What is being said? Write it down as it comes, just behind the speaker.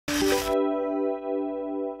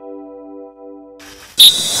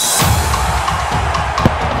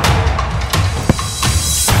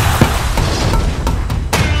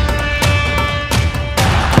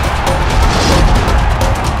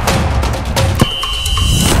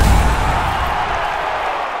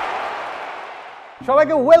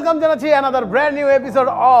সবাইকে ওয়েলকাম জানাচ্ছি another brand new episode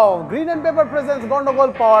of Green and Paper presents গন্ডগোল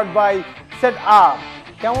powered by Set Up।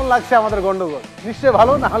 কেমন লাগছে আমাদের গন্ডগোল? নিশ্চয়ই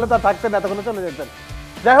ভালো, না হলে তো থাকতেন এতক্ষণ চলে যেতেন।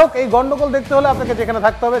 যাই হোক, এই গন্ডগোল দেখতে হলে আপনাকে যেখানে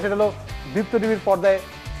থাকতে হবে সেটা হলো দীপ্ত টিভির পর্দায়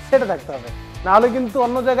সেটা থাকতে হবে, না হলে কিন্তু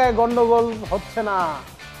অন্য জায়গায় গন্ডগোল হচ্ছে না।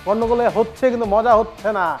 গন্ডগোলে হচ্ছে কিন্তু মজা হচ্ছে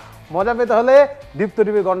না। মজা পেতে হলে দীপ্ত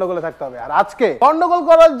টিভির গন্ডগোলে থাকতে হবে। আর আজকে গন্ডগোল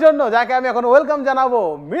করার জন্য যাকে আমি এখন ওয়েলকাম জানাবো,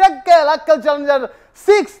 মিরাক্কেল আক্কেল চ্যালেঞ্জার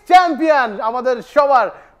 6 চ্যাম্পিয়ন, আমাদের সবার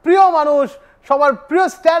প্রিয় মানুষ, সবার প্রিয়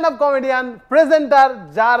স্ট্যান্ড আপ কমেডিয়ান, প্রেজেন্টার,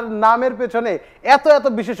 যার নামের পেছনে এত এত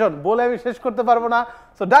বিশেষণ বলে আমি শেষ করতে পারবো না।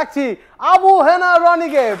 সো ডাকছি আবু হেনা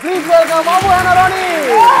রনিকে। Please welcome Abu Hena Roni.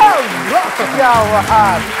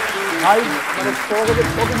 ভাই মানে তোমাকে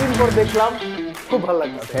কতদিন পর দেখলাম, খুব ভালো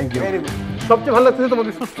লাগছে। Thank you. Very good. সবচেয়ে ভালো লাগছে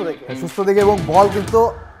তোমাকে সুস্থ দেখে। সুস্থ দেখে, এবং বল কিন্তু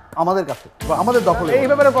আমাদের কাছে, আমাদের দখলে। এই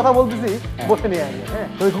ব্যাপারে কথা বলতেছি, বসে নিয়ে আগে। হ্যাঁ,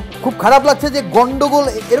 খুব খারাপ লাগছে যে গন্ডগোল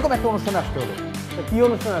এরকম একটা অনুষ্ঠানে আসতে হলো। কি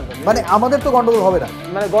অনুষ্ঠান আছে? মানে আমাদের তো গন্ডগোল হবে না,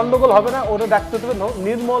 মানে গন্ডগোল হবে না, ওটা ডাকতে হবে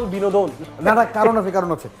নির্মল বিনোদন। না না, কারণ আছে, কারণ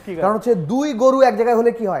আছে। কারণ হচ্ছে দুই গরু এক জায়গায়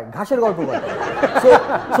হলে কি হয়, ঘাসের গল্প করে।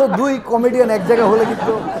 সো দুই কমেডিয়ান এক জায়গায় হলে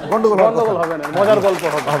কিন্তু গন্ডগোল হবে না, মজার গল্প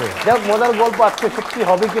হবে। যাই হোক, মজার গল্প আজকে সত্যি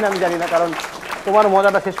হবে কিনা আমি জানি না, কারণ তোমার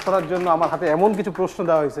মজাটা শেষ করার জন্য আমার হাতে এমন কিছু প্রশ্ন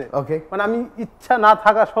দেওয়া হয়েছে। ওকে, মানে আমি ইচ্ছা না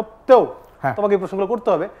থাকা সত্ত্বেও তোমাকে এই প্রশ্নগুলো করতে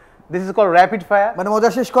হবে। This is called rapid fire. মানে মজা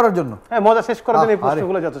শেষ করার জন্য। হ্যাঁ, মজা শেষ করার জন্য এই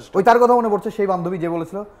প্রশ্নগুলো যথেষ্ট। ওই তার কথা মনে পড়ছে, সেই বান্ধবী যে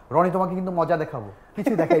বলেছিল রনি তোমাকে কিন্তু মজা দেখাবো,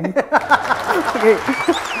 কিছু দেখাইনি।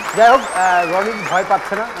 যাই হোক, রনি ভয়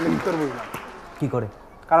পাচ্ছে না, আমি উত্তর বুঝলাম কি করে,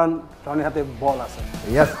 কারণ রনির হাতে বল আছে।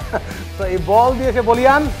 ইয়েস। তো এই বল দিয়ে সে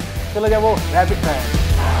বলিয়ান চলে যাবো rapid fire.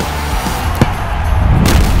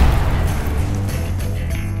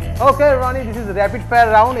 Okay Roni, this is rapid fire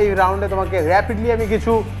round. এই রাউন্ডে তোমাকে র্যাপিডলি আমি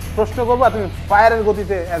কিছু প্রশ্ন করবো আর তুমি ফায়ারের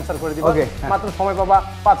গতিতে অ্যান্সার করে দিবে। মাত্র সময় পাবা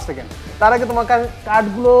 5 সেকেন্ড। তার আগে তোমার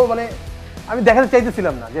কার্ডগুলো মানে আমি দেখাতে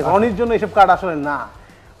চাইতেছিলাম না যে রনির জন্য এইসব কার্ড আসলে না।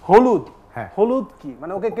 হলুদ, হলুদ কি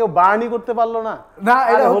মানে ওকে কেউ বার্নি করতে পারলো না? না,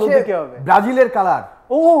 এটা হচ্ছে ব্রাজিলের কালার।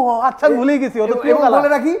 ও আচ্ছা, ভুলে গেছি। ওদের প্রিয় কালার। বলে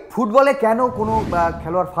রাখি, ফুটবলে কেন কোনো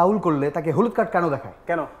খেলোয়াড় ফাউল করলে তাকে হলুদ কার্ড কেন দেখায়?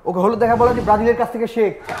 কেন ওকে হলুদ দেখা বলে যে ব্রাজিলের কাছ থেকে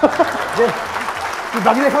শেখ।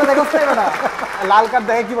 ব্রাজিলের খেলা দেখাচ্ছে না, লাল কার্ড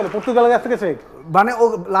দেখে কি বলে পর্তুগালের কাছ থেকে শেখ। মানে ও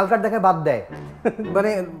লাল কার্ড দেখে বাদ দেয়,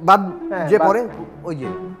 মানে বাদ যে পরে ওই যে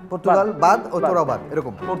পর্তুগাল বাদ, ও তোরা বাদ,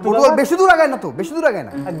 এরকম। পর্তুগাল বেশি দূর আগায় না, তো বেশি দূর আগায়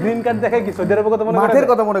না। গ্রিন কার্ড দেখে কি সৌদি আরবের কথা মনে করে? মাঠের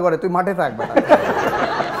কথা মনে করে, তুই মাঠে থাকবে।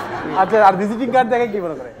 আচ্ছা, আর ভিজিটিং কার্ড দেখে কি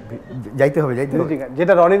মনে করে? যাইতে হবে,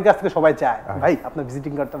 যেটা রনির কাছ থেকে সবাই চায়, ভাই আপনার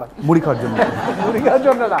ভিজিটিং কার্ডটা মুড়ি খাওয়ার জন্য। মুড়ি খাওয়ার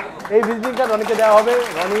জন্য না, এই ভিজিটিং কার্ড রনিকে দেওয়া হবে।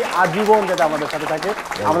 রনি আজীবন যাতে আমাদের সাথে থাকে,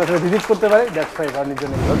 আমাদের সাথে ভিজিট করতে পারে, দ্যাটস ওয়াই রনির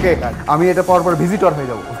জন্য। ওকে, আমি এটা পর পর ভিজিটর হয়ে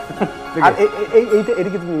যাবো। আর এইটা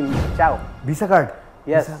কি তুমি চাও? Visa card?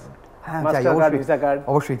 Yes, master card, visa card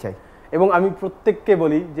অবশ্যই চাই। এবং আমি প্রত্যেককে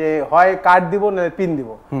বলি যে হয় কার্ড দিব না পিন দিব।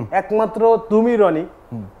 একমাত্র তুমি রনি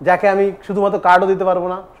যাকে আমি শুধুমাত্র কার্ডও দিতে পারবো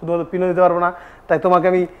না, শুধুমাত্র পিনও দিতে পারবো না, তাই তোমাকে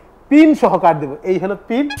আমি পিন সহ কার্ড দেবো। এই হলো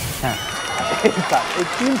পিন। হ্যাঁ, এই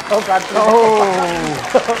পিন সহ কার্ড।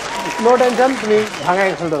 নো টেনশন, তুমি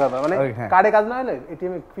ভাঙায় ফেলতে পারবে। মানে কার্ডে কাজ না হলে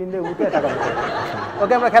এটিএম পিন দিয়ে উঠে টাকা দিতে।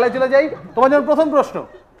 ওকে, আমরা খেলায় চলে যাই। তোমার জন্য প্রথম প্রশ্ন,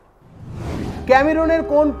 ক্যামেরুনের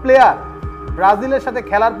কোন প্লেয়ার ব্রাজিলের সাথে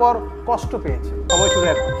খেলার পর কষ্ট পেয়েছে? সময় শুরু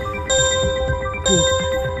এখন।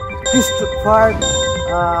 ক্রিস্টোফার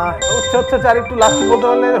আর একটু লাস্ট বলতে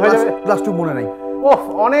পারলে হয়ে যাবে। লাস্ট মনে নাই। ওফ,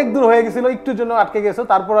 অনেক দূর হয়ে গেছিল, একটুর জন্য আটকে গেছো।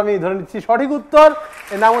 তারপর আমি ধরে নিচ্ছি সঠিক উত্তর।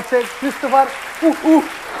 এর নাম হচ্ছে ক্রিস্টোফার।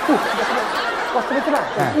 কষ্ট পেয়েছে না?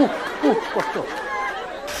 কষ্ট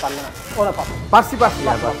পারলে না? ও না, পারছি।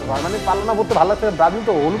 মানে পারলো না বলতে ভালো লাগছে। ব্রাজিল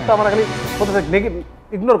তো হলুদটা আমার খালি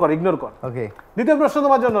ইগনোর কর। ওকে, দ্বিতীয় প্রশ্ন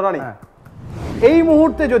তোমার জন্য রনি। এই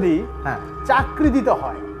মুহূর্তে যদি চাকরি দিতে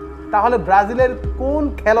হয় তাহলে ব্রাজিলের কোন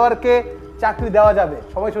খেলোয়াড়কে চাকরি দেওয়া যাবে?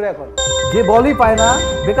 সময় শুরু এখন। যে বলই পায় না,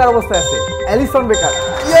 বেকার অবস্থায় আছে, অ্যালিসন বেকার।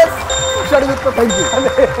 ইয়েস, সঠিক উত্তর। Thank you.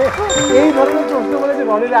 এই ধরনের প্রশ্ন বলে যে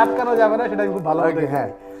রনিলে আটকানো যাবে না, সেটা খুব ভালো লাগে। হ্যাঁ,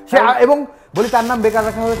 এবং বলি তার নাম বেকার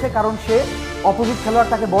রাখা হয়েছে কারণ সে অপোজিট খেলোয়াড়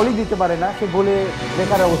তাকে বলই দিতে পারে না, সে গোলে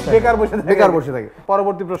বেকার অবস্থায় বেকার বসে থাকে।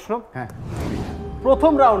 পরবর্তী প্রশ্ন। হ্যাঁ,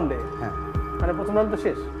 প্রথম রাউন্ডে, মানে প্রথম রাউন্ড তো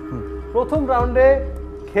শেষ, প্রথম রাউন্ডে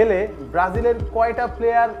খেলে ব্রাজিলের কয়টা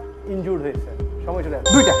প্লেয়ার ইনজুর্ড হয়েছে? সময় চলে।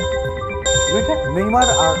 দুইটা। নেইমার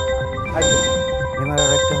আর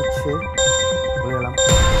একটা হচ্ছে বলে গেলাম।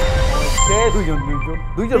 শেষ।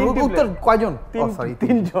 দুইজন উত্তর কয়জন?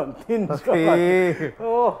 তিনজন।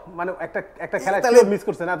 ও মানে একটা খেলা মিস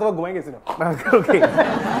করছে না, অথবা ঘুমাই গেছিল।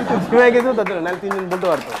 ঘুমাই গেছিল তার জন্য, নাহলে তিনজন বলতে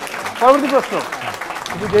পারতো। পরবর্তী প্রশ্ন,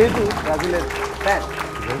 কিন্তু যেহেতু ব্রাজিলের ফ্যান,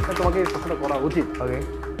 তোমাকে এই প্রশ্নটা করা উচিত।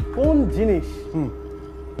 কোন জিনিস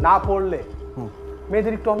না পড়লে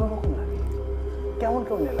মেয়েদের একটু অন্যরকম লাগে? কেমন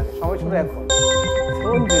কেমন লাগে? সময় শুরু এখন।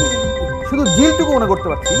 কোন জিনিস? শুধু জিলটুকু মনে করতে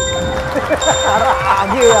পারছি, আর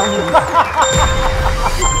আগে আমি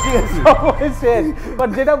শেষ। বাট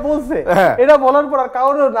যেটা বলছে এটা বলার পর আর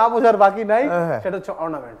কারোর না বোঝার বাকি নাই, সেটা হচ্ছে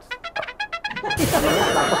অর্নামেন্টস।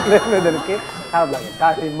 মেয়েদেরকে খারাপ লাগে,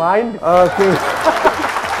 মাইন্ড। ওকে,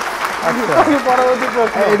 পরবর্তী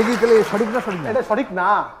প্রশ্ন, এটা কি তাহলে সঠিক না? এটা সঠিক না,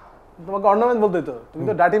 তোমাকে অর্নামেন্ট বলতে হতো, তুমি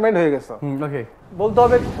তো ডার্টি মাইন্ড হয়ে গেছো। ওকে, বলতে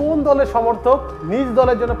হবে কোন দলের সমর্থক নিজ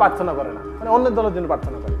দলের জন্য প্রার্থনা করে না, মানে অন্যের দলের জন্য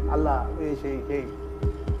প্রার্থনা করে। আল্লাহ এই সেই এই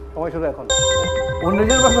সময় শুরু এখন। অন্যের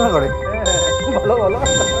জন্য প্রার্থনা করে? বলো বলো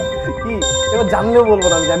কি, এবার জানলেও বলবো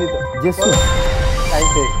না, আমি জানি তো। জেসু। টাইম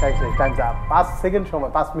শেষ, 5 সেকেন্ড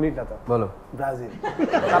সময়, 5 মিনিট না তো। বলো। ব্রাজিল,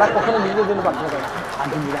 তারা কখনো নিজেদের জন্য প্রার্থনা করে না।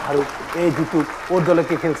 আর্জেন্টিনা হারুক, এই জিতুক, ওর দলে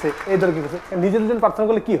কে খেলছে, এই দলে কে খেলছে, নিজেদের জন্য প্রার্থনা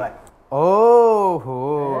করলে কি হয়? ও হো,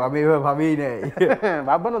 আমি এভাবে ভাবিই নাই।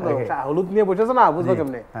 ভাববা না তো, হলুদ নিয়ে বসেছো না, বুঝবো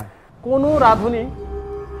কেমনে? কোন রাঁধুনি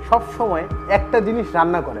সব সময় একটা জিনিস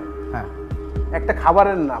রান্না করে, একটা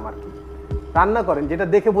খাবারের নাম আর কি রান্না করেন, যেটা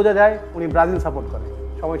দেখে বোঝা যায় উনি ব্রাজিল সাপোর্ট করে।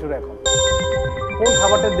 সময় শুরু এখন। কোন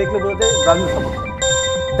খাবারটা দেখলে বোঝা যায় ব্রাজিল সাপোর্ট করে?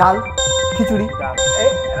 ডাল, খিচুড়ি।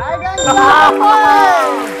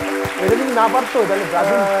 এটা যদি না পারতো তাহলে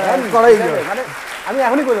ব্রাজিল করাই যাবে। মানে আমি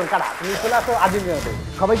এখনই বললাম কারা, তুমি চলে আসো আর্জেন্টিনাতে।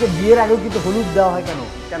 সবাইকে বিয়ের আগেও কিন্তু হলুদ দেওয়া হয় কেন?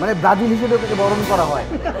 মানে ব্রাজিল হিসেবে ওকে বরণ করা হয়,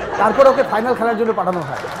 তারপর ওকে ফাইনাল খেলার জন্য পাঠানো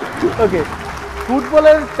হয়। ওকে,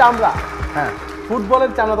 ফুটবলের চামড়া,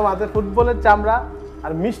 ফুটবলের চামড়া, তোমার হাতে ফুটবলের চামড়া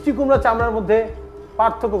আর মিষ্টি কুমড়া চামড়ার মধ্যে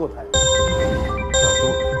পার্থক্য কোথায়?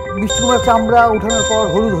 মিষ্টি কুমড়ার চামড়া উঠানোর পর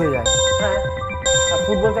হলুদ হয়ে যায়। হ্যাঁ, আর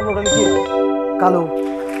ফুটবল চামড়া উঠালে কি হয়? কালো।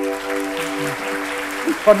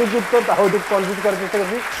 সঠিক উত্তর, তাও একটু কনফিউজ করার চেষ্টা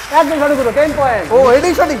করছি। একদম সঠিক উত্তর, 10 পয়েন্ট। ও,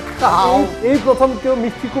 এটাই সঠিক। এই প্রথম কেউ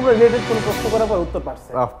মিষ্টি কুমড়া রিলেটেড কোনো প্রশ্ন করার পর উত্তর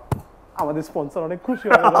পারছে। আমাদের স্পন্সর অনেক খুশি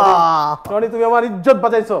হবে। রনি, তুমি আমার ইজ্জত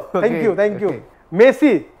বাঁচাইছো। Thank you.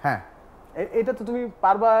 মেসি, হ্যাঁ, এটা তো তুমি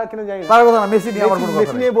পারবা কিনা জানি না। পারবো না, মেসি নিয়ে আমার কোনো কথা নেই।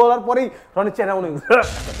 মেসি নিয়ে বলার পরেই রনি চেনা মনে হচ্ছে।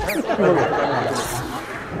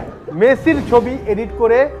 মেসির ছবি এডিট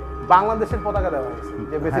করে বাংলাদেশের পতাকা দেওয়া হয়েছে,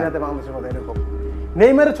 যে মেসির হাতে বাংলাদেশের পতাকা, এরকম।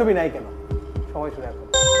 নেইমারের ছবি নাই কেন? সময় শুরু এখন।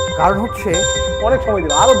 কারণ হচ্ছে অনেক সময়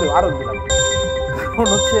দিলাম, আরো দিলাম। কারণ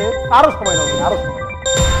হচ্ছে আরো সময় নাও, আরো সময় নাও।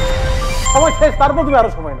 সময় শেষ, তারপর তুমি আরো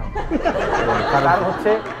সময় নাও। কারণ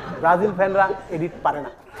হচ্ছে ব্রাজিল ফ্যানরা এডিট পারে না।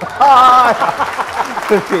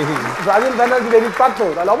 ব্রাজিল ফ্যানরা যদি এডিট পারতো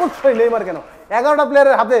তাহলে অবশ্যই নেইমার কেন 11টা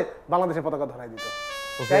প্লেয়ারের হাতে বাংলাদেশের পতাকা ধরাই দিত।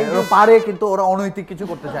 পারে, কিন্তু ওরা অনৈতিক কিছু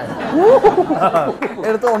করতে চায় না।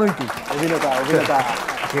 এটা তো অনৈতিক। অভিনেতা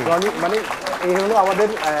মানে এই হলো আমাদের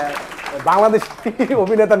বাংলাদেশ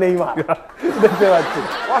অভিনেতা নেইমার। দেখতে পাচ্ছি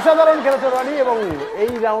অসাধারণ খেলেছো রনি, এবং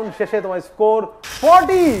এই রাউন্ড শেষে তোমার স্কোর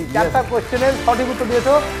 40। 4টা কোশ্চেনের সঠিক উত্তর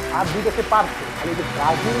দিয়েছো, আর 2টাকে পারছো। মানে যে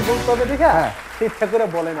ব্রাজিল বলতে হবে দেখে ঠিকঠাক করে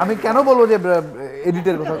বলেন। আমি কেন বলবো যে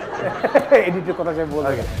এডিটের কথা? এডিটের কথা সে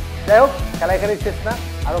বলবে। যাই হোক, খেলা এখানেই শেষ না,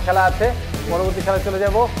 আরো খেলা আছে। পরবর্তী খেলা চলে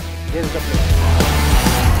যাবো।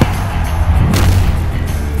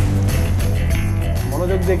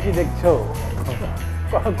 মনোযোগ দিয়ে কি দেখছো?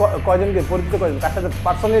 কয়জনকে পরিচিত, কয়জন কার সাথে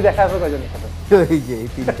পার্সোনালি দেখা আছে, কয়জনের সাথে?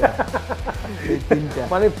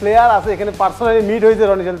 মানে প্লেয়ার আছে এখানে, পার্সোনালি মিট হয়েছে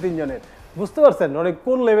রনির সাথে 3 জনের। বুঝতে পারছেন রনি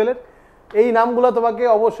কোন লেভেলের? এই নামগুলো তোমাকে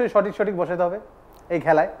অবশ্যই সঠিক বসাতে হবে এই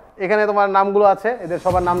খেলায়। এখানে তোমার নামগুলো আছে, এদের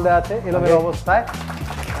সবার নাম দেওয়া আছে এলোমেলো অবস্থায়।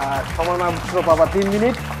 আর সময় মাত্র পাবা 3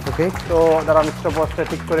 মিনিট। ওকে, তো দাঁড়ান, স্টপওয়াচটা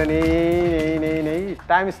ঠিক করে নেই।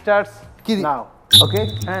 Time starts now. ওকে,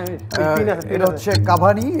 হ্যাঁ, এটা হচ্ছে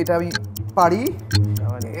কাভানি, এটা আমি পারি।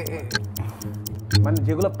 মানে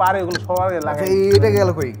যেগুলো পারে ওগুলো সবার লাগে। এটা গেল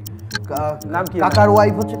কই? নাম কি? কাকার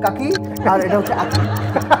ওয়াইফ হচ্ছে কাকি, আর এটা হচ্ছে আকি।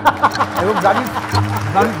 এবং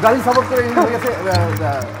ব্রাজিল সাপোর্ট করে হয়ে গেছে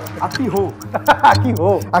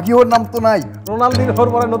আকিহোর নাম তো নাই। রোনালদিনোর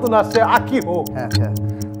পরে নতুন আসছে আকিহো। হ্যাঁ,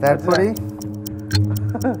 তারপরে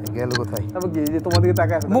গেল কোথায়? তারপর কি যে তোমার দিকে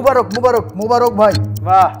তাকায় আছে? মুবারক ভাই।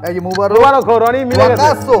 বাহ, এই যে মুবারক হো, রনি মিলে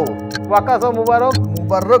গেছে। ওয়াকাসো মুবারক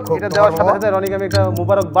হো। এটা দেওয়ার সাথে সাথে রনিকে আমি একটা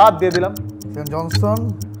মুবারক বাদ দিয়ে দিলাম। জনসন,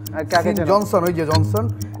 ওই যে জনসন।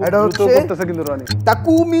 এটা হচ্ছে কিন্তু রনি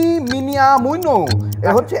তাকুমি মিনিয়া মুইনো।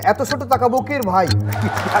 এটা হচ্ছে এত ছোট তাকাবুকির ভাই।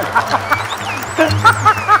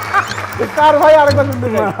 কার ভাই? আরেকবার শুনতে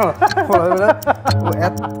চাই।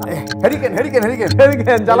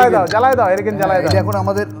 হেরিকেন জ্বালায় দাও, হেরিকেন জ্বালায় দাও। এখন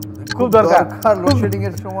আমাদের খুব দরকার লোডশেডিং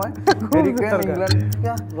এর সময় হ্যারিকেন ইংল্যান্ড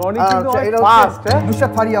রনি কিন্তু ফাস্ট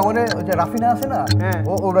নুসরাত ফারিয়া মানে ওই যে রাফিনা আছে না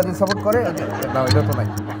ও ব্রাজিল সাপোর্ট করে না এটা তো নাই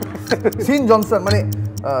সিন জনসন মানে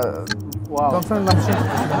জনসনের নাম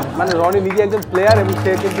মানে রনি নিজে একজন প্লেয়ার এবং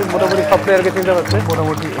সে কিন্তু মোটামুটি সব প্লেয়ারকে চিনতে পারছে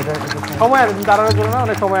মোটামুটি এটা সময় আছে দাঁড়ানোর জন্য না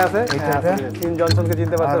অনেক সময় আছে সিন জনসনকে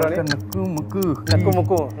চিনতে পারছে রনি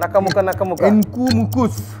নাকামুকা এনকুমুকু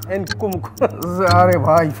আরে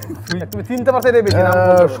ভাই তুমি চিনতে পারছো এটাই বেশি নাম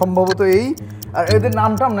সম্ভবত এই আর এদের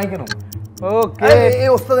নামটাম নাই কেন ওকে এই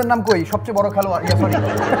ওস্তাদের নাম কই সবচেয়ে বড় খেলোয়াড় সরি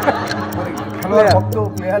খেলোয়াড় ভক্ত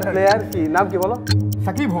প্লেয়ার কি নাম কি বলো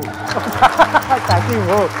সাকিব হোক সাকিব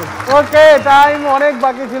হোক ওকে টাইম অনেক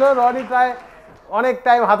বাকি ছিল রনি প্রায় অনেক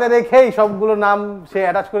টাইম হাতে রেখেই সবগুলো নাম সে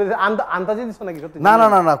অ্যাটাচ করে দিয়েছে আন্তাজি দিছো নাকি সত্যি না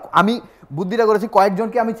আমি বুদ্ধিটা করেছি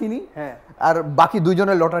কয়েকজনকে আমি চিনি হ্যাঁ আর বাকি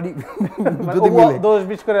দুইজনের লটারি যদি মিলে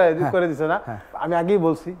 10-20 করে দিছো না আমি আগেই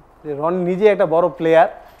বলছি যে রনি নিজে একটা বড় প্লেয়ার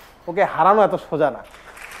ওকে হারানো এত সোজা না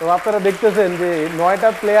তো আপনারা দেখতেছেন যে 9টা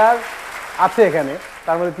প্লেয়ার আছে এখানে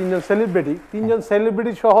তার মধ্যে 3জন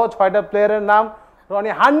সেলিব্রিটি সহ 6টা প্লেয়ারের নাম রনি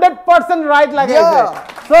 100% রাইট লাগিয়েছে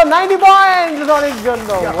সো 90 পয়েন্টস রনির জন্য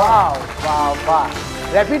ওয়াও বাহ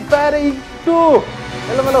র‍্যাপিড ফায়ারে একটু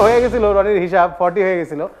এলোমেলো হয়ে গেছিল রনির হিসাব 40 হয়ে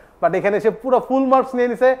গেছিল বাট এখানে সে পুরো ফুল মার্কস নিয়ে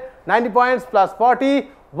নিছে 90 পয়েন্টস প্লাস 40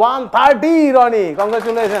 130 রনি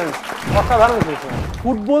কংগ্রাচুলেশনস অসাধারণ খেলছো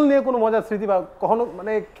ফুটবল নিয়ে কোনো মজার স্মৃতি বা কখনো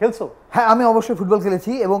মানে খেলছো হ্যাঁ আমি অবশ্যই ফুটবল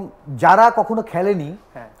খেলেছি এবং যারা কখনো খেলেনি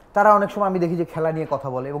তারা অনেক সময় আমি দেখি যে খেলা নিয়ে কথা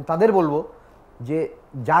বলে এবং তাদের বলবো যে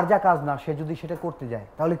যার যা কাজ না সে যদি সেটা করতে যায়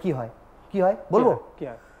তাহলে কি হয় বলবো কি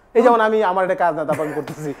হয় এই যেমন আমি আমার একটা কাজ না তারপর আমি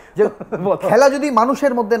করতেছি যে খেলা যদি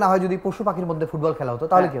মানুষের মধ্যে না হয় যদি পশু পাখির মধ্যে ফুটবল খেলা হতো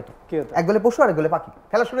তাহলে কি হতো এক গোলে পশু আর এক গোলে পাখি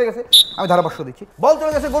খেলা শুরু হয়ে গেছে আমি ধারাভাষ্য দিচ্ছি বল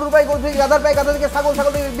চলে গেছে গরুর পায়ে গরু থেকে গাধার পায়ে গাধা থেকে ছাগল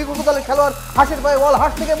থেকে বিপক্ষ দলের খেলোয়াড় হাঁসের পায়ে বল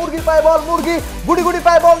হাঁস থেকে মুরগির পায়ে বল মুরগি গুড়ি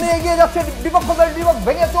পায়ে বল নিয়ে এগিয়ে যাচ্ছে বিপক্ষ দলের ডিবক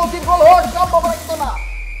ভেঙে চলতি গোল হট সম্ভাবনা কিন্তু না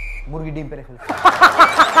মুরগি ডিম পেড়ে ফেলছে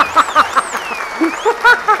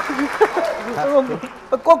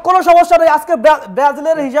কোন সমস্যা নেই আজকে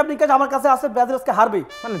ব্রাজিলের হিসাব নিকাশ আমার কাছে আছে ব্রাজিল আজকে হারবে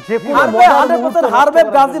মানে যে পুরো 100% হারবে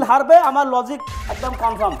ব্রাজিল হারবে আমার লজিক একদম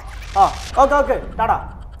কনফার্ম ওকে টাটা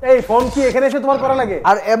এই ফোন কি এখানে এসে তোমার করা লাগে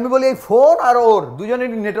আর আমি বলি এই ফোন আর ওর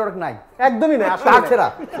দুজনেরই নেটওয়ার্ক নাই একদমই না আসলে ছাড়ছেরা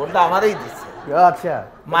ফোনটা আমারই দিছে আচ্ছা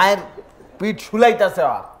মায়ের পিঠ শুলাইতাছে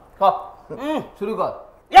শুরু কর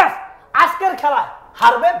ইয়েস আজকের খেলা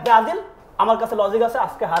হারবে ব্রাজিল আমার কাছে লজিক আছে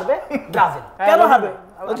আজকে হারবে ব্রাজিল কেন হারবে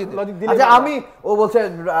আচ্ছা আমি ও বলছে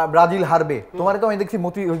ব্রাজিল হারবে তোমারে তো আমি দেখছি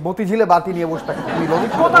মতিঝিলে বাতি নিয়ে বসে থাকি তুমি লজিক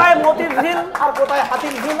কোথায় মতিঝিল আর কোথায়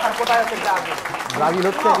হাতিঝিল আর কোথায় আছে ব্রাজিল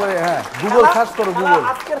হচ্ছে করে হ্যাঁ গুগল সার্চ করো গুগল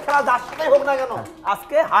আজকের খেলা যার সাথেই হোক না কেন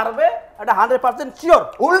আজকে হারবে এটা 100% শিওর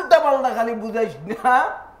উল্টা পাল্টা খালি বুঝাইস না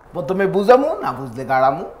প্রথমে বুঝামু না বুঝলে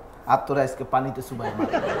গাড়ামু আর তোরা আজকে পানিতে সুবাই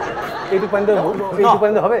এইটু পানিতে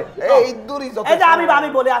হবে এই দূরই যত এই যে আমি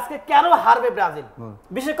বলি আজকে কেন হারবে ব্রাজিল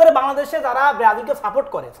বিশেষ করে বাংলাদেশে যারা ব্রাজিলকে সাপোর্ট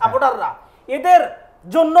করে সাপোর্টাররা এদের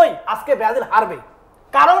জন্যই আজকে ব্রাজিল হারবে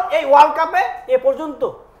কারণ এই ওয়ার্ল্ড কাপে এ পর্যন্ত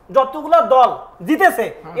যতগুলো দল জিতেছে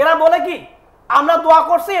এরা বলে কি আমরা দোয়া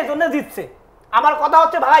করছি এজন্য জিতছে আমার কথা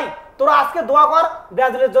হচ্ছে ভাই তোরা আজকে দোয়া কর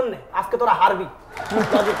ব্রাজিলের জন্য আজকে তোরা হারবি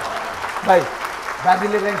ভাই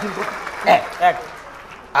ব্রাজিলের র্যাঙ্কিং কত এক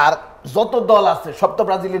আর যত দল আছে সব তো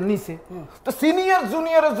ব্রাজিলের নিচে তো সিনিয়র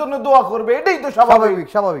জুনিয়রের জন্য দোয়া করবে এটাই তো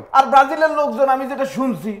স্বাভাবিক আর ব্রাজিলের লোকজন আমি যেটা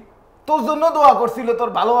শুনছি তোর জন্য দোয়া করছিল তোর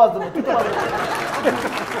ভালো হওয়ার জন্য তুই তো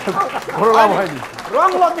রং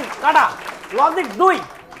লজিক কাটা লজিক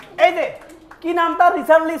 2 এই যে কি নামটা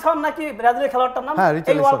রিচার্লিসন নাকি ব্রাজিলের খেলোয়াড়টার নাম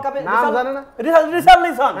এই ওয়ার্ল্ড কাপে নাম জানে না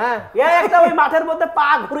রিচার্লিসন এই একটা ওই মাঠের মধ্যে পা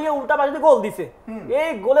ঘুরিয়ে উল্টা পাশে গোল দিছে এই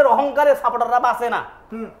গোলের অহংকারে সাপোর্টাররা বাঁচে না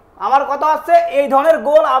আমার কথা হচ্ছে এই ধরনের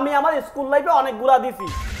গোল আমি আমার স্কুল লাইফে অনেকগুলা দিছি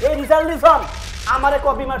এই রিচার্লিসন আমারে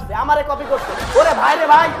কপি মারছে আমারে কপি করছে ওরে ভাই রে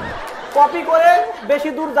ভাই কপি করে বেশি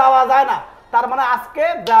দূর যাওয়া যায় না তার মানে আজকে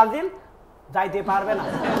ব্রাজিল যাইতে পারবে না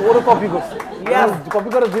ওর কপি করছে কপি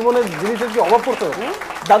করে জীবনের জিনিসের কি অভাব পড়তো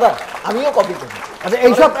দাদা আমিও কপি করি আচ্ছা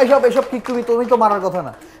এইসব কিক তুমি তো মারার কথা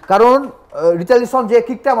না কারণ রিচার্লিসন যে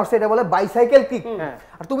কিকটা মারছে এটা বলে বাইসাইকেল কিক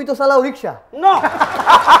আর তুমি তো চালাও রিকশা নো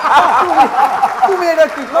তুমি এটা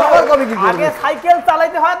কি আবার কবে কি আগে সাইকেল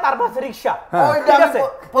চালাইতে হয় তারপর রিকশা ওইটা আমি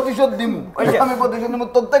প্রতিশোধ দিমু আমি প্রতিশোধ নিমু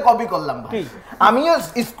তোরতে কপি করলাম ভাই আমিও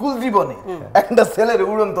স্কুল জীবনে একটা ছেলের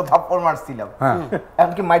উড়ন্ত থাপ্পড় মারছিলাম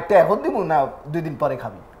এখন কি মাইরটা এখন দিমু না 2 দিন পরে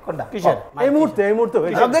খাবি কোনটা কিসের এই মুহূর্তে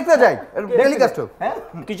হয়েছে দেখতে যাই টেলিকাস্ট হ্যাঁ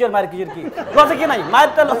কিসের মার কিসের কি লজিকে নাই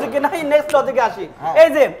মারটা লজিকে নাই নেক্সট লজিকে আসি এই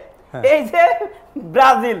যে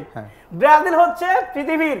ব্রাজিল হচ্ছে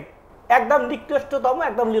পৃথিবীর একদম নিকৃষ্টতম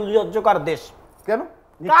একদম নির্লজ্জকর দেশ কেন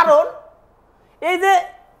কারণ এই যে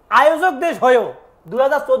আয়োজক দেশ হয়েও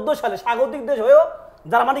 2014 সালে স্বাগতিক দেশ হয়েও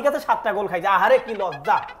জার্মানির কাছে 7টা গোল খাইছে। আহারে কি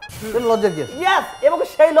লজ্জা, লজ্জা কি? ইয়েস, এবং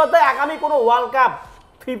সেই লজ্জায় আগামী কোনো ওয়ার্ল্ড কাপ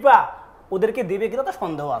ফিফা ওদেরকে দেবে কিনা তো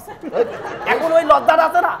সন্দেহ আছে। এখন ওই লজ্জাটা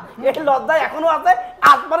আছে না, এই লজ্জায় এখনো আছে,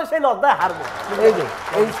 আসবারে সেই লজ্জায় হারবে। এই যে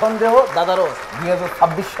এই সন্দেহ দাদারও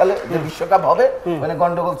 2026 সালে যে বিশ্বকাপ হবে মানে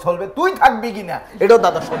গন্ডগোল চলবে, তুই থাকবি কিনা এটাও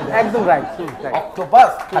দাদার সন্দেহ। একদম রাইট।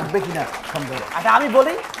 অক্টোপাস থাকবে কিনা সন্দেহ। আচ্ছা আমি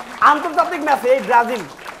বলি, আন্তর্জাতিক ম্যাচে এই ব্রাজিল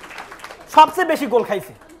সবচেয়ে বেশি গোল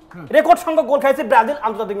খাইছে, রেকর্ড সংখ্যক গোল খাইছে ব্রাজিল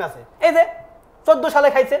আন্তর্জাতিক ম্যাচে। এই যে 14 সালে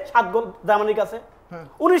খাইছে 7 গোল জার্মানির কাছে,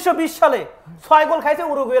 1920 সালে 6 গোল খাইছে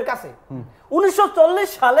উরুগুয়ের কাছে, 1940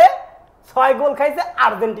 সালে 6 গোল খাইছে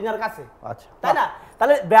আর্জেন্টিনার কাছে। আচ্ছা, তাই না?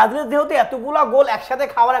 তাহলে ব্রাজিলের যেহেতু এতগুলা গোল একসাথে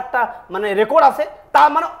খাওয়ার একটা মানে রেকর্ড আছে, তার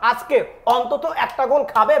মানে আজকে অন্তত একটা গোল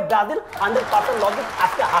খাবে ব্রাজিল, 100% লজিক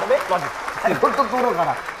আজকে হারবে লজিক। এখন তো তোরও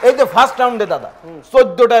খারাপ। এই যে ফার্স্ট রাউন্ডে দাদা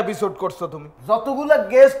 14টা এপিসোড করছো তুমি, যতগুলা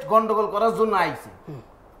গেস্ট গন্ডগোল করার জন্য আইছে,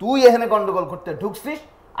 তুই এখানে গন্ডগোল করতে ঢুকছিস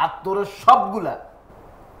আর তোর সবগুলা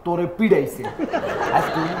তোরে পিড়াইছে। আজ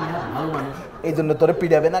তুই ভালো মানুষ, এই জন্য তোরে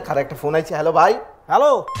পিড়াবে না। খারাপ একটা ফোন আইছে, হ্যালো ভাই।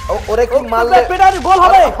 হ্যালো, ওরে কি মারলে পেটার গোল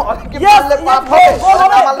হবে, কি মারলে পাপ হবে, গোল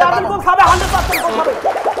হবে, মারলে ব্রাজিল গোল খাবে, 100% গোল খাবে।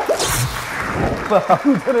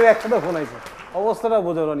 একসাথে ফোন আইছে, অবস্থাটা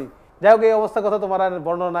বোঝো রনি। যাই হোক, এই অবস্থার কথা তোমার আর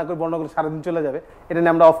বর্ণনা না করে বর্ণনা করে সারাদিন চলে যাবে, এটা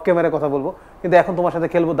নিয়ে আমরা অফ ক্যামেরায় কথা বলবো। কিন্তু এখন তোমার সাথে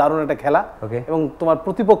খেলবো দারুণ একটা খেলা, এবং তোমার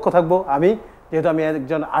প্রতিপক্ষ থাকবো আমি, যেহেতু আমি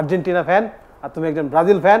একজন আর্জেন্টিনা ফ্যান আর তুমি একজন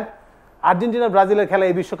ব্রাজিল ফ্যান। আর্জেন্টিনা ব্রাজিলের খেলা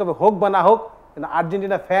এই বিশ্বকাপে হোক বা না হোক, কিন্তু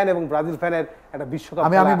আর্জেন্টিনা ফ্যান এবং ব্রাজিল ফ্যানের একটা বিশ্বকাপ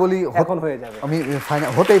আমি বলি এখন হয়ে যাবে। আমি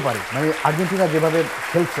ফাইনাল হতেই পারি, মানে আর্জেন্টিনা যেভাবে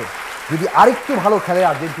খেলছে, যদি আরেকটু ভালো খেলে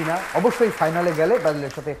আর্জেন্টিনা অবশ্যই ফাইনালে গেলে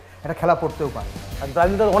ব্রাজিলের সাথে একটা খেলা পড়তেও পারে। আর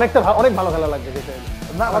ব্রাজিলের অনেক ভালো খেলা লাগবে, যেটা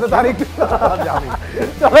না আমাদের তারিখ।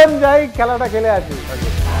 চলেন যাই, খেলাটা খেলে আসি।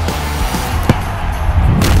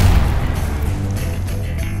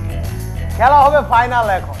 খেলা হবে ফাইনাল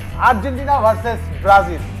এখন, আর্জেন্টিনা ভার্সেস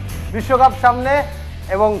ব্রাজিল। বিশ্বকাপ সামনে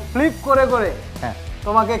এবং ফ্লিপ করে করে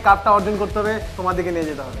তোমাকে কাপটা অর্জন করতে হবে, তোমার দিকে নিয়ে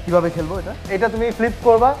যেতে হবে। কিভাবে খেলবো এটা? এটা তুমি ফ্লিপ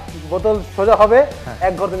করবা, বোতল সোজা হবে,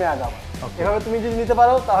 এক ঘর তুমি আগাবা। এভাবে তুমি যদি নিতে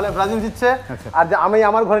পারো তাহলে ব্রাজিল জিতছে, আর যে আমি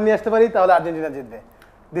আমার ঘরে নিয়ে আসতে পারি তাহলে আর্জেন্টিনা জিতবে।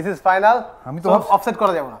 This is final. আমি তো অফসাইড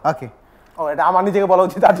করা যাবে না। ওকে, ও এটা আমার নিজেকে বলা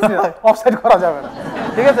উচিত, আর্জেন্টিনা অফসাইড করা যাবে না।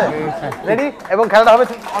 ঠিক আছে, রেডি? এবং খেলাটা হবে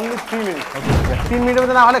অনলি 3 মিনিট। 3 মিনিটের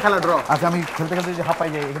মধ্যে না হলে খেলা ড্র। আচ্ছা, আমি খেলতে খেলতে যদি হাঁপাই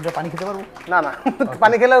যাই, এখান থেকে পানি খেতে পারবো? না না,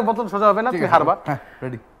 পানি খেলে বোতল সোজা হবে না, তুমি হারবা। হ্যাঁ,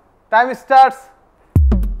 রেডি। Time starts.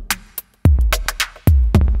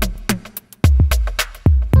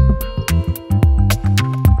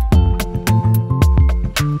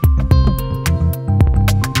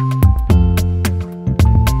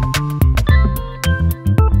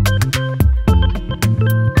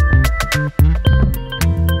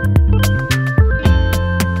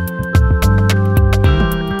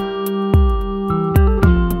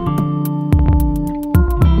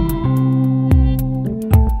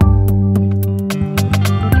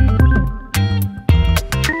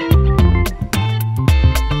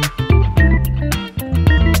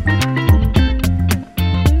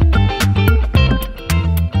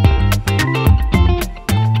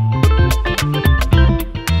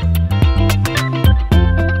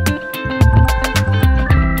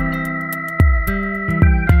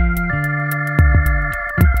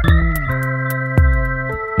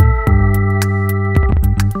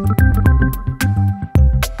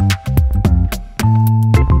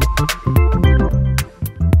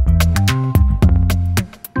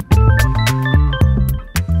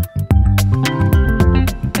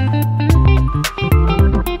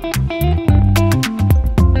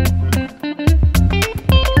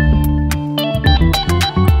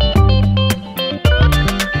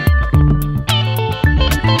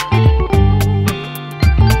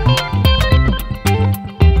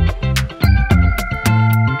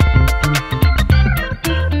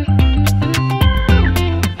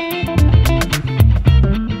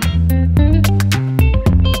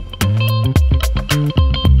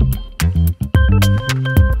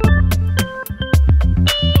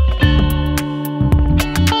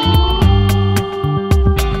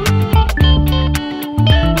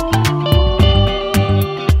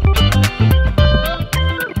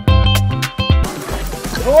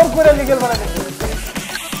 করে লিগেল বানাতে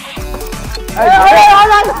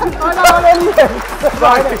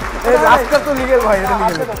আজকে তো লিগেল ভাই, এটা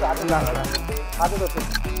লিগেল না না হাতে তো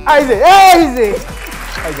এই যে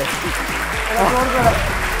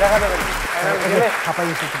দেখা যাবে খাপাই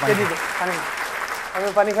এসে আমি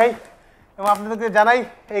পানি খাই এবং আপনাদেরকে জানাই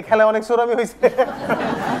এই খেলায় অনেক চোরামি হয়েছে।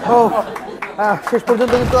 ও শেষ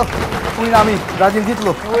পর্যন্ত কিন্তু উইন আমি, ব্রাজিল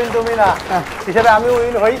জিতলো। উইন তুমি না হিসাবে আমি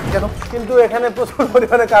উইন হই কেন, কিন্তু এখানে প্রচুর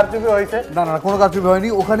পরিমাণে কারচুপি হয়েছে। না না কোনো কারচুপি হয়নি,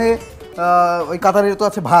 ওখানে ওই কাতারের তো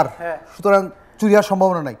আছে ভার, হ্যাঁ। সুতরাং চুরি হওয়ার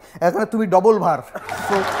সম্ভাবনা নাই। এখানে তুমি ডবল ভার,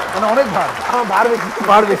 তো মানে অনেক ভার। আমার ভার বেশি।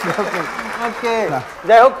 ভার বেশি। ওকে,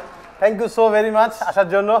 যাই হোক, thank you so very much আসার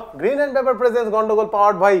জন্য। গ্রিন অ্যান্ড পেপার প্রেজেন্স গন্ডগোল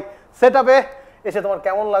পাওয়ার্ড বাই সেটআপে এসে তোমার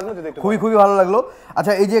কেমন লাগলো যদি একটু খুবই খুবই ভালো লাগলো।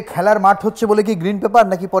 আচ্ছা, এই যে খেলার মাঠ হচ্ছে বলে কি গ্রিন পেপার,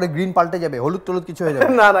 নাকি পরে গ্রিন পাল্টে যাবে, হলুদ টলুদ কিছু হয়ে যাবে?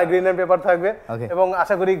 না না, গ্রিন অ্যান্ড পেপার থাকবে Okay. এবং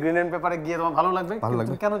আশা করি গ্রিন অ্যান্ড পেপারে গিয়ে তোমার ভালো লাগবে। ভালো লাগবে।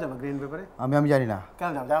 তুমি কেন যাবে গ্রিন পেপারে? আমি জানি না। কেন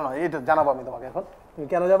যাবে জানো না, এইটা জানাবো আমি তোমাকে এখন। তুমি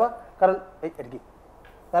কেন যাবা? কারণ এটা কি,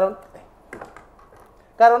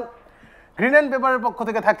 কারণ গ্রিন অ্যান্ড পেপারের পক্ষ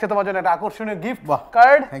থেকে থাকছে তোমার জন্য একটা আকর্ষণীয় গিফট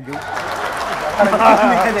কার্ড। Thank you.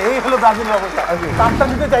 এই হলো ব্রাজিলের অবস্থা। কার্ডটা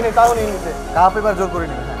নিতে চাইনি, তাও নিয়ে নিতে। কাপ এবার জোর করে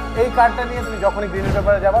নিবে। এই কার্ডটা নিয়ে তুমি যখনই গ্রিন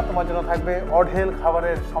পেপারে যাবা, তোমার জন্য থাকবে অঢেল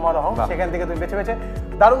খাবারের সমারোহ। সেখান থেকে তুমি বেছে বেছে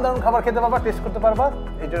দারুণ দারুণ খাবার খেতে পারবা, টেস্ট করতে পারবা।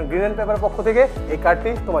 এই জন্য গ্রিন পেপারের পক্ষ থেকে এই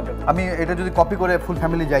কার্ডটি তোমার জন্য। আমি এটা যদি কপি করে ফুল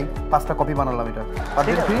ফ্যামিলি যাই, 5টা কপি বানালাম এটা।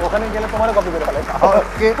 ঠিক আছে, ওখানে গেলে তোমারও কপি করে ফেলে।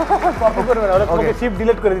 ওকে, কপি করবে না, ওরা তোমাকে শিপ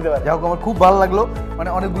ডিলিট করে দিতে পারে। যাই হোক, আমার খুব ভালো লাগলো। মানে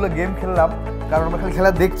অনেকগুলো গেম খেললাম, কারণ আমরা খালি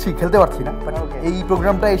খেলা দেখছি, খেলতে পারছি না। এই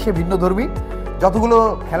প্রোগ্রামটা এসে ভিন্ন ধর্মী যতগুলো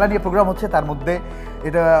খেলা নিয়ে প্রোগ্রাম হচ্ছে তার মধ্যে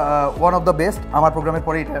এটা ওয়ান অফ দ্য বেস্ট। আমার প্রোগ্রামের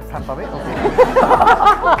পরে এটা স্থান পাবে।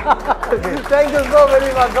 Thank you so very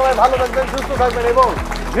much. সবাই ভালো থাকবেন, সুস্থ থাকবেন এবং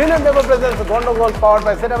গ্রিন অ্যান্ড পেপার প্রেজেন্স গন্ডগোল পাওয়ার্ড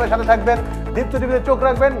বাই সেটআপের সাথে থাকবেন। দীপ্ত টিভিতে চোখ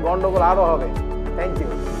রাখবেন, গন্ডগোল আরো হবে। Thank you.